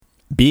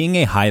Being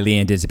a highly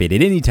anticipated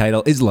indie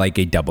title is like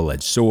a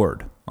double-edged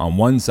sword. On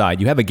one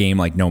side, you have a game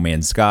like No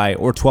Man's Sky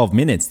or 12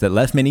 Minutes that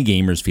left many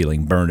gamers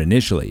feeling burned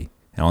initially.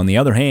 And on the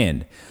other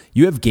hand,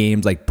 you have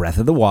games like Breath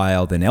of the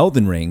Wild and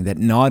Elden Ring that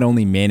not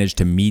only managed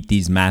to meet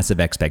these massive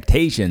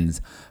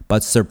expectations,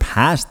 but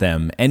surpass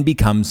them and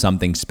become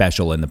something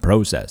special in the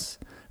process.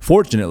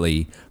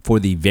 Fortunately, for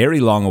the very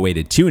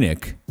long-awaited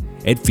Tunic,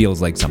 it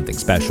feels like something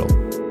special.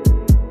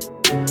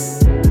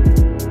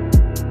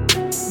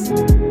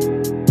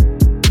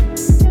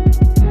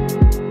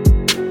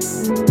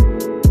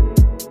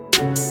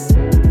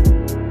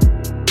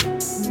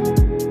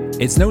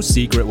 It's no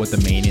secret what the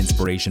main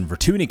inspiration for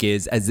Tunic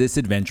is, as this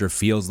adventure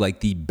feels like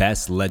the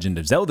best Legend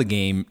of Zelda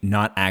game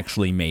not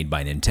actually made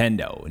by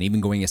Nintendo, and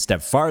even going a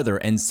step farther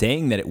and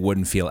saying that it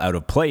wouldn't feel out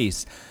of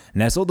place,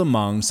 nestled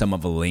among some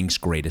of Link's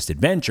greatest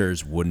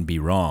adventures wouldn't be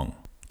wrong.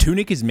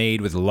 Tunic is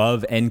made with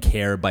love and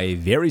care by a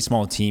very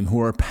small team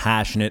who are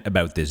passionate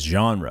about this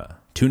genre.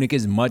 Tunic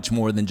is much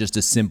more than just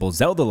a simple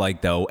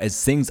Zelda-like though,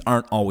 as things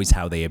aren't always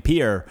how they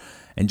appear,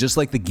 and just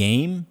like the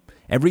game,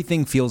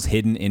 everything feels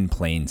hidden in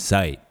plain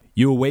sight.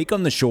 You awake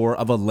on the shore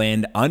of a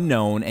land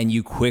unknown and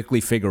you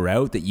quickly figure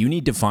out that you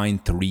need to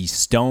find 3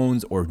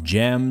 stones or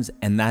gems,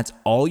 and that's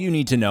all you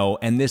need to know,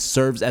 and this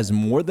serves as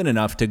more than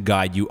enough to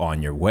guide you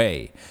on your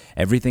way.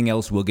 Everything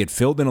else will get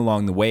filled in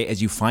along the way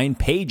as you find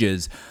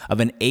pages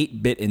of an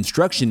 8-bit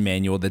instruction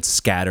manual that's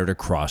scattered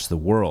across the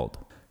world.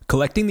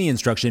 Collecting the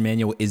instruction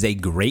manual is a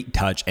great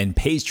touch and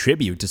pays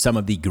tribute to some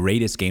of the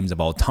greatest games of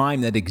all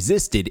time that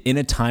existed in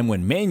a time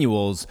when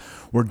manuals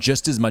were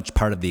just as much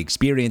part of the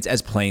experience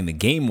as playing the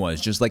game was,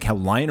 just like how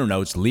liner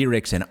notes,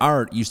 lyrics, and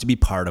art used to be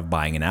part of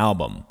buying an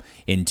album.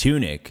 In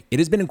Tunic, it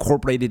has been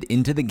incorporated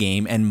into the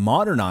game and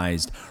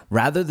modernized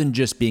rather than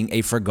just being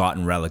a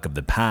forgotten relic of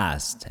the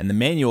past. And the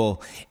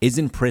manual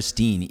isn't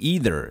pristine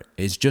either.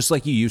 It's just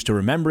like you used to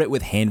remember it,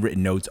 with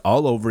handwritten notes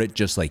all over it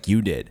just like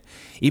you did.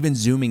 Even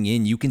zooming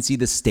in, you can see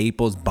the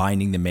staples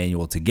binding the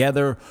manual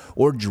together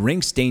or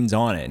drink stains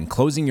on it, and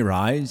closing your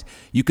eyes,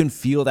 you can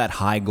feel that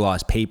high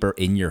gloss paper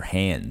in your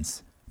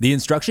hands. The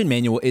instruction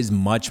manual is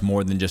much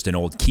more than just an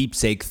old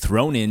keepsake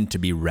thrown in to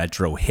be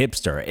retro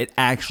hipster. It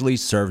actually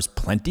serves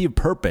plenty of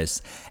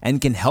purpose and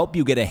can help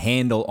you get a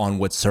handle on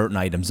what certain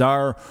items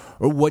are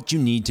or what you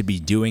need to be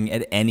doing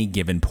at any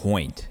given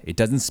point. It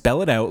doesn't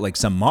spell it out like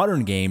some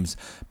modern games,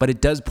 but it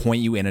does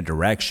point you in a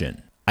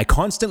direction. I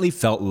constantly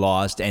felt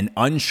lost and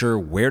unsure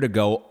where to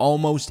go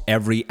almost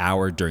every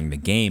hour during the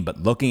game,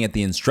 but looking at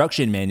the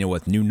instruction manual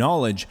with new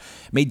knowledge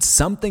made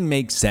something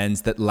make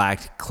sense that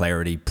lacked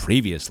clarity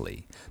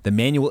previously. The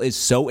manual is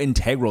so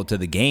integral to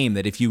the game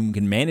that if you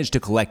can manage to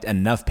collect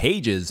enough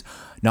pages,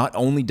 not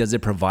only does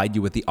it provide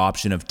you with the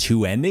option of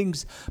 2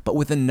 endings, but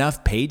with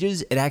enough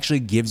pages, it actually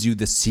gives you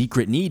the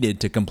secret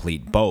needed to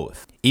complete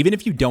both. Even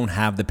if you don't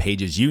have the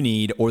pages you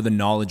need or the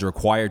knowledge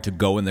required to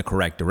go in the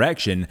correct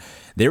direction,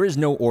 there is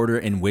no order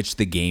in which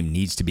the game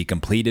needs to be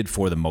completed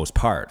for the most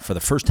part. For the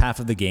first half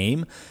of the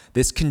game,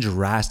 this can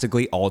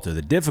drastically alter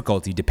the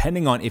difficulty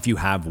depending on if you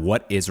have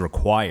what is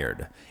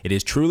required. It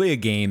is truly a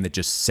game that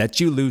just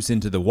sets you loose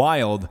into the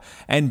wild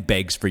and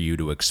begs for you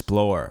to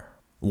explore.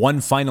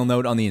 One final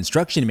note on the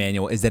instruction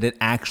manual is that it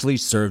actually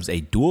serves a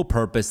dual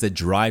purpose that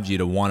drives you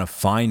to want to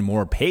find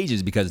more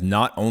pages, because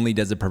not only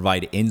does it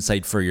provide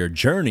insight for your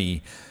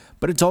journey,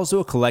 but it's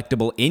also a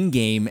collectible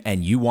in-game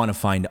and you want to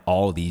find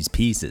all these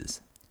pieces.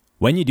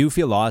 When you do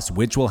feel lost,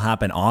 which will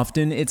happen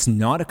often, it's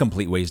not a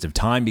complete waste of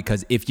time,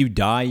 because if you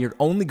die, you're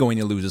only going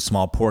to lose a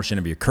small portion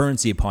of your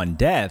currency upon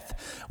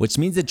death, which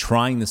means that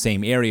trying the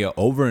same area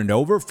over and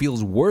over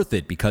feels worth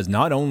it, because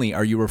not only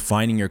are you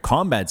refining your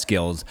combat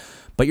skills,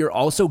 but you're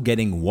also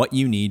getting what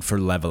you need for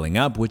leveling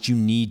up, which you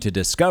need to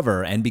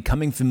discover, and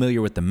becoming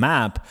familiar with the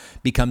map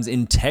becomes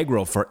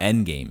integral for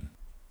endgame.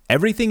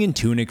 Everything in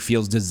Tunic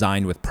feels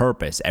designed with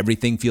purpose,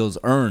 everything feels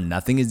earned,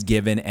 nothing is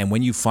given, and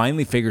when you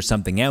finally figure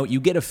something out,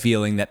 you get a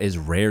feeling that is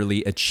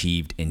rarely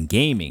achieved in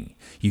gaming.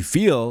 You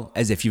feel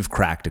as if you've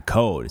cracked a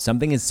code.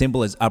 Something as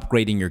simple as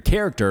upgrading your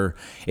character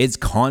is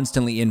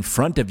constantly in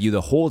front of you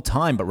the whole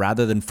time, but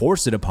rather than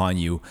force it upon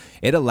you,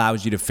 it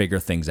allows you to figure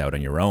things out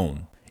on your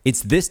own.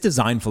 It's this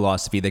design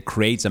philosophy that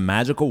creates a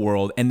magical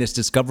world, and this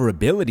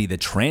discoverability that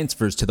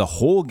transfers to the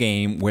whole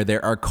game, where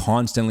there are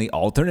constantly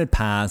alternate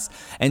paths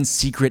and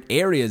secret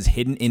areas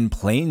hidden in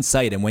plain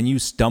sight, and when you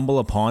stumble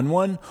upon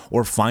one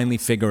or finally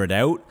figure it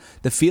out,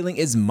 the feeling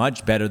is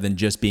much better than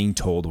just being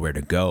told where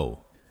to go.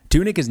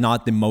 Tunic is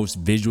not the most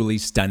visually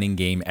stunning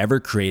game ever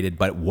created,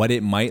 but what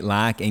it might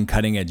lack in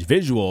cutting-edge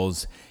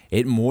visuals,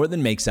 it more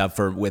than makes up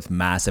for with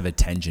massive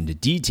attention to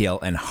detail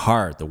and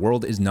heart. The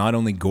world is not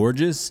only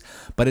gorgeous,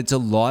 but it's a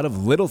lot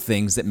of little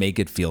things that make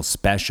it feel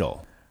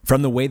special.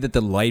 From the way that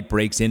the light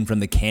breaks in from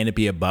the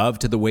canopy above,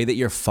 to the way that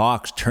your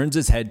fox turns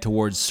his head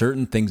towards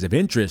certain things of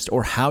interest,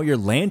 or how your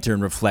lantern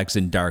reflects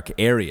in dark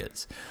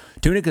areas.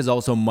 Tunic is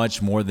also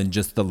much more than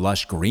just the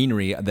lush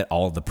greenery that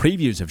all the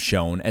previews have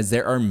shown, as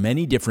there are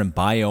many different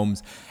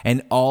biomes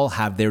and all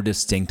have their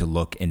distinct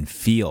look and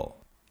feel.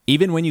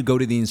 Even when you go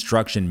to the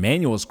instruction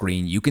manual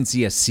screen, you can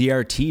see a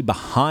CRT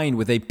behind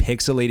with a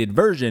pixelated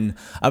version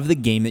of the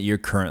game that you're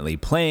currently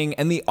playing,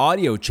 and the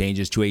audio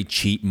changes to a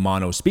cheap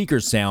mono speaker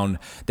sound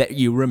that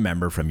you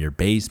remember from your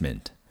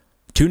basement.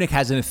 Tunic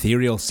has an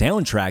ethereal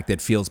soundtrack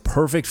that feels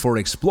perfect for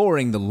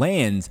exploring the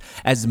lands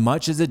as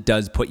much as it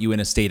does put you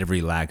in a state of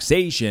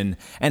relaxation,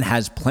 and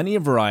has plenty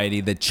of variety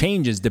that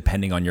changes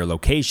depending on your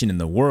location in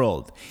the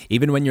world.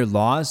 Even when you're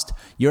lost,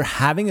 you're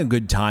having a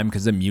good time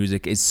because the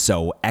music is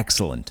so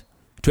excellent.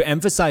 To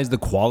emphasize the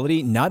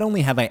quality, not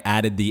only have I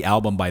added the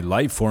album by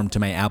Lifeform to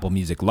my Apple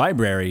Music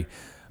library,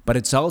 but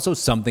it's also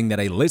something that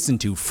I listen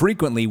to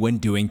frequently when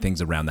doing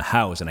things around the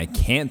house, and I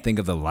can't think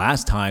of the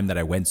last time that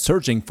I went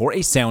searching for a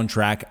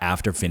soundtrack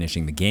after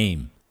finishing the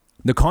game.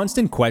 The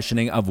constant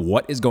questioning of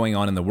what is going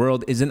on in the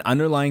world is an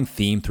underlying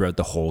theme throughout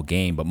the whole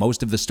game, but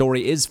most of the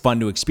story is fun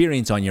to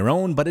experience on your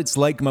own, but it's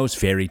like most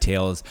fairy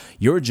tales,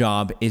 your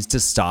job is to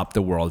stop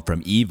the world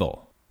from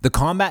evil. The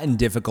combat and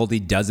difficulty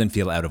doesn't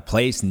feel out of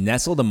place,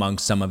 nestled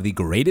amongst some of the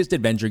greatest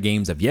adventure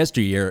games of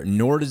yesteryear,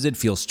 nor does it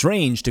feel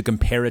strange to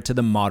compare it to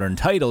the modern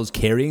titles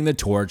carrying the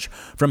torch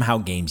from how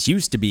games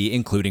used to be,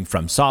 including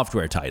From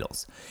Software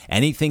titles.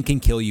 Anything can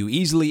kill you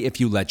easily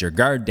if you let your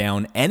guard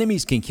down,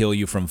 enemies can kill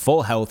you from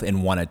full health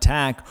in one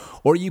attack,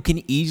 or you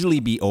can easily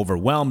be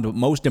overwhelmed, but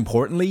most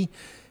importantly,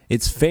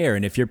 it's fair,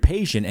 and if you're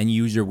patient and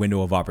use your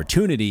window of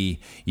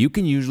opportunity, you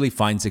can usually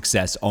find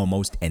success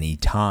almost any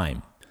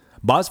time.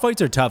 Boss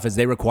fights are tough as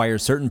they require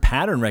certain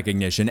pattern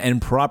recognition and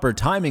proper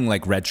timing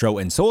like Retro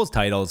and Souls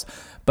titles,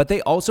 but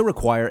they also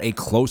require a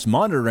close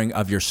monitoring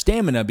of your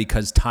stamina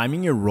because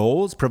timing your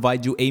rolls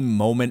provides you a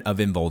moment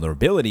of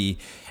invulnerability,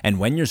 and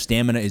when your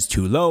stamina is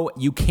too low,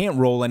 you can't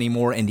roll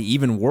anymore, and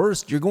even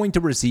worse, you're going to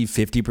receive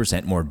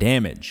 50% more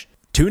damage.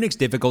 Tunic's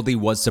difficulty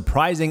was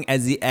surprising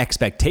as the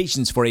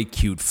expectations for a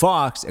cute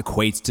fox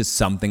equates to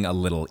something a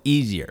little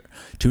easier.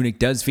 Tunic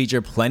does feature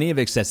plenty of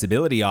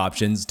accessibility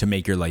options to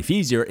make your life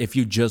easier if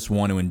you just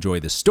want to enjoy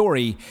the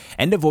story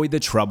and avoid the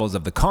troubles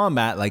of the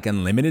combat like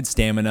unlimited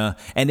stamina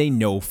and a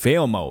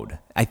no-fail mode.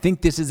 I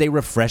think this is a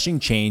refreshing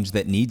change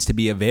that needs to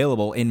be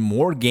available in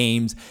more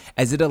games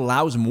as it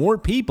allows more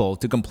people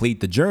to complete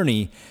the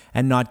journey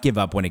and not give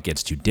up when it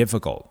gets too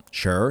difficult.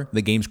 Sure,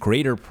 the game's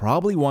creator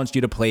probably wants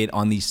you to play it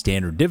on the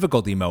standard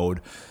difficulty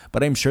mode,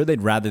 but I'm sure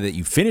they'd rather that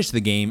you finish the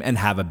game and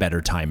have a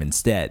better time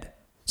instead.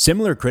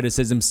 Similar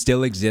criticism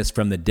still exists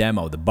from the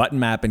demo. The button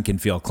mapping can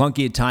feel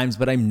clunky at times,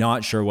 but I'm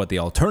not sure what the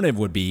alternative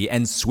would be,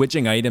 and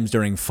switching items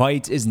during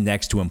fights is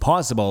next to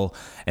impossible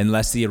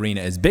unless the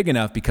arena is big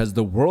enough because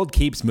the world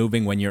keeps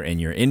moving when you're in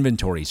your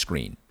inventory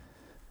screen.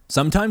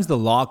 Sometimes the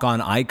lock-on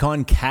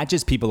icon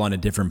catches people on a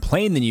different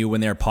plane than you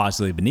when they're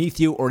possibly beneath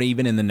you or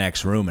even in the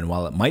next room, and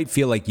while it might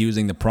feel like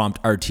using the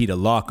prompt RT to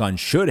lock on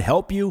should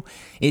help you,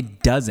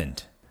 it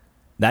doesn't.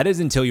 That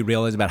is until you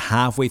realize about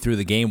halfway through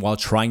the game while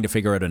trying to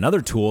figure out another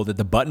tool that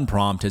the button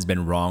prompt has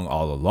been wrong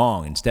all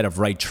along. Instead of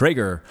right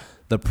trigger,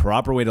 the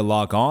proper way to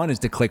lock on is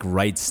to click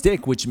right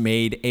stick, which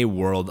made a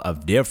world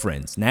of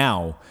difference.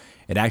 Now,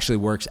 it actually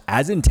works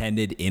as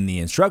intended in the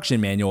instruction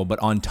manual, but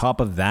on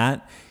top of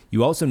that,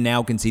 you also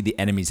now can see the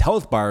enemy's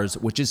health bars,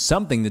 which is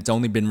something that's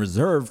only been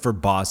reserved for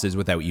bosses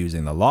without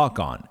using the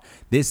lock-on.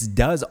 This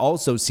does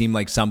also seem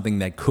like something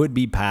that could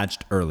be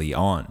patched early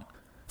on.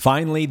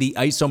 Finally, the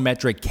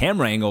isometric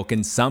camera angle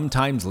can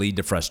sometimes lead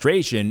to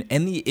frustration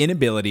and the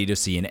inability to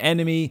see an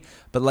enemy,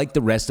 but like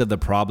the rest of the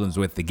problems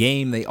with the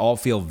game, they all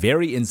feel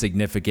very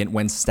insignificant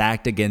when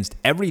stacked against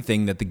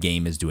everything that the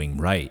game is doing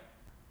right.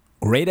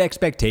 Great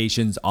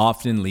expectations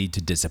often lead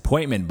to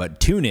disappointment,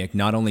 but Tunic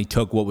not only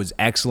took what was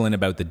excellent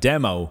about the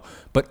demo,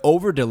 but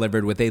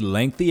over-delivered with a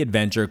lengthy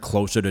adventure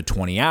closer to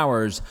 20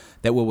 hours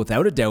that will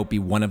without a doubt be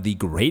one of the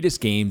greatest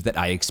games that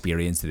I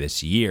experienced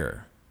this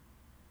year.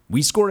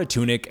 We scored a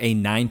Tunic a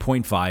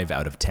 9.5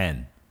 out of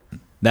 10.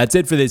 That's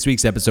it for this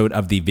week's episode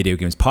of the Video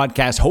Games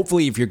Podcast.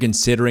 Hopefully, if you're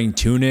considering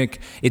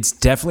Tunic, it's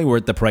definitely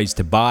worth the price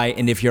to buy,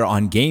 and if you're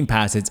on Game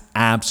Pass, it's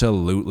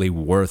absolutely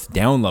worth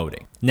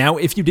downloading. Now,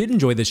 if you did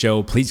enjoy the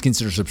show, please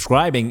consider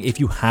subscribing if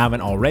you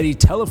haven't already.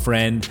 Tell a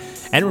friend,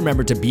 and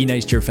remember to be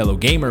nice to your fellow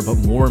gamer, but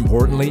more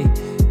importantly,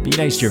 be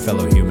nice to your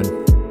fellow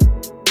human.